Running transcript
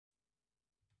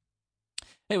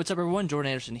Hey, what's up, everyone?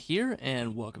 Jordan Anderson here,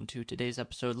 and welcome to today's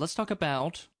episode. Let's talk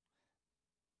about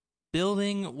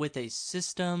building with a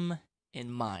system in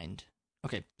mind.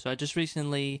 Okay, so I just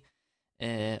recently,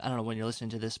 I don't know when you're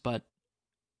listening to this, but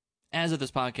as of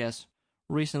this podcast,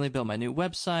 recently built my new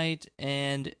website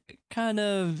and kind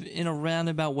of in a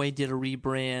roundabout way did a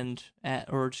rebrand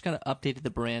or just kind of updated the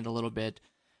brand a little bit.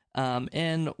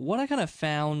 And what I kind of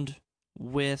found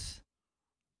with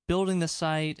building the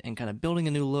site and kind of building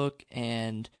a new look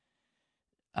and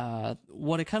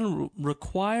what it kind of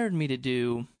required me to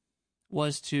do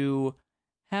was to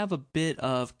have a bit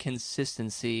of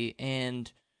consistency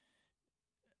and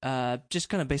just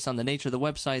kind of based on the nature of the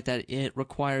website that it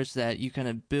requires that you kind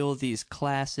of build these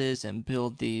classes and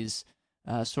build these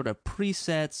sort of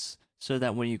presets so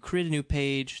that when you create a new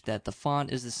page that the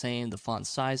font is the same, the font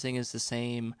sizing is the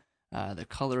same, the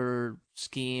color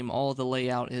scheme, all the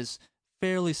layout is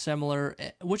fairly similar,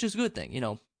 which is a good thing. You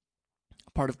know,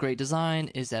 part of great design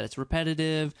is that it's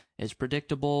repetitive, it's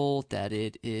predictable, that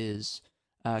it is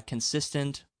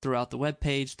consistent throughout the web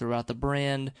page, throughout the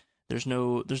brand. There's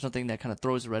nothing that kind of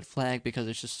throws a red flag because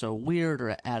it's just so weird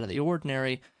or out of the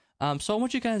ordinary. So I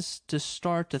want you guys to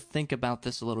start to think about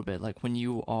this a little bit, like when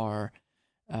you are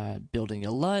building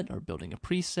a LUT or building a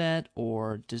preset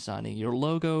or designing your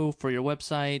logo for your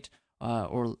website.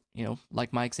 Or, you know,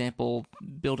 like my example,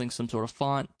 building some sort of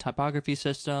font typography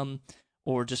system,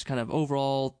 or just kind of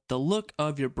overall the look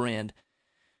of your brand,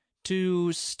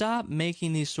 to stop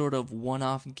making these sort of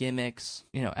one-off gimmicks.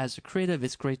 You know, as a creative,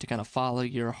 it's great to kind of follow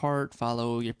your heart,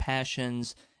 follow your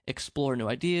passions, explore new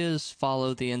ideas,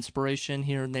 follow the inspiration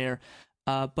here and there,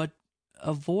 but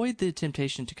avoid the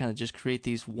temptation to kind of just create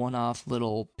these one-off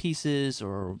little pieces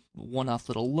or one-off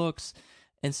little looks.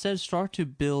 Instead, start to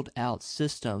build out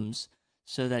systems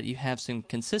so that you have some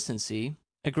consistency.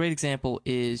 A great example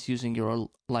is using your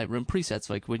Lightroom presets.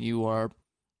 Like when you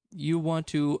want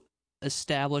to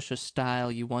establish a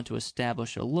style, you want to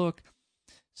establish a look,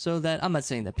 so that I'm not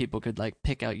saying that people could like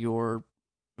pick out your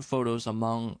photos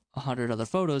among 100 other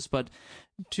photos, but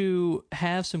to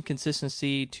have some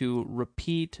consistency, to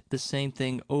repeat the same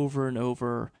thing over and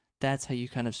over. That's how you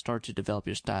kind of start to develop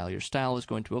your style. Your style is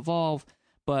going to evolve,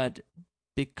 but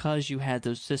because you had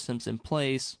those systems in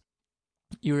place,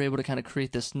 you were able to kind of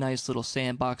create this nice little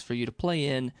sandbox for you to play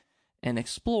in and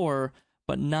explore,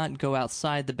 but not go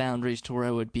outside the boundaries to where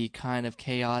it would be kind of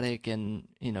chaotic and,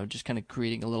 you know, just kind of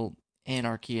creating a little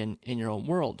anarchy in your own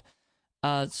world.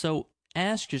 So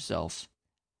ask yourself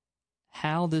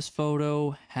how this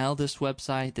photo, how this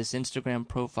website, this Instagram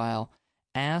profile,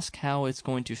 ask how it's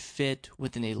going to fit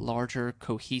within a larger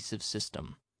cohesive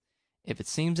system. If it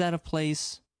seems out of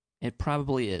place, it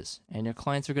probably is, and your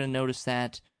clients are going to notice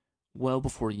that well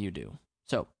before you do.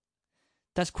 So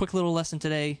that's a quick little lesson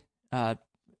today.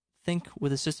 Think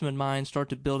with a system in mind, start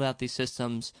to build out these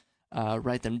systems,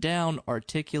 write them down,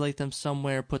 articulate them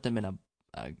somewhere, put them in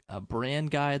a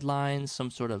brand guideline, some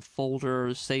sort of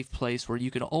folder, safe place where you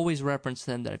can always reference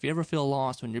them, that if you ever feel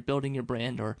lost when you're building your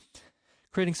brand or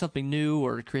creating something new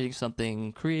or creating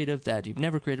something creative that you've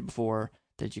never created before,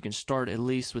 that you can start at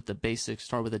least with the basics,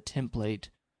 start with a template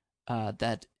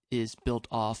that is built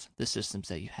off the systems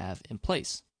that you have in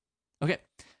place. Okay,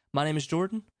 my name is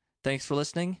Jordan. Thanks for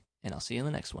listening, and I'll see you in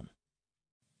the next one.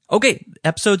 Okay,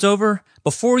 episode's over.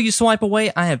 Before you swipe away,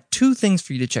 I have 2 things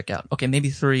for you to check out. Okay, maybe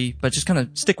 3, but just kind of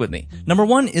stick with me. Number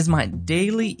 1 is my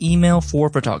daily email for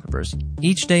photographers.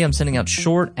 Each day I'm sending out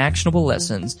short, actionable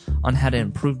lessons on how to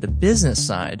improve the business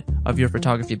side of your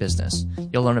photography business.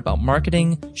 You'll learn about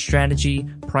marketing, strategy,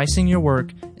 pricing your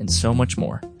work, and so much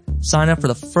more. Sign up for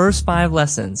the first 5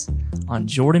 lessons on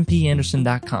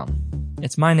jordanpanderson.com.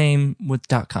 It's my name with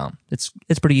 .com. It's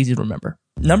pretty easy to remember.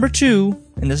 Number 2,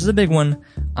 and this is a big one,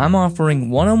 I'm offering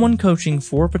one-on-one coaching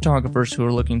for photographers who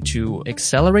are looking to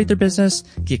accelerate their business,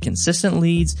 get consistent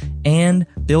leads, and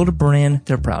build a brand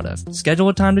they're proud of. Schedule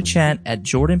a time to chat at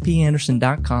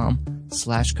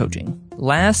jordanpanderson.com/coaching.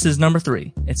 Last is number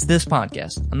 3. It's this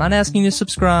podcast. I'm not asking you to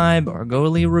subscribe or go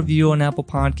leave a review on Apple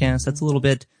Podcasts. It's a little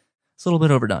bit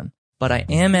overdone. But I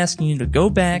am asking you to go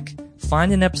back,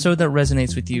 find an episode that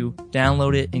resonates with you,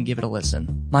 download it, and give it a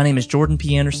listen. My name is Jordan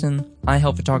P. Anderson. I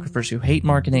help photographers who hate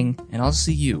marketing, and I'll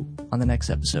see you on the next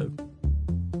episode.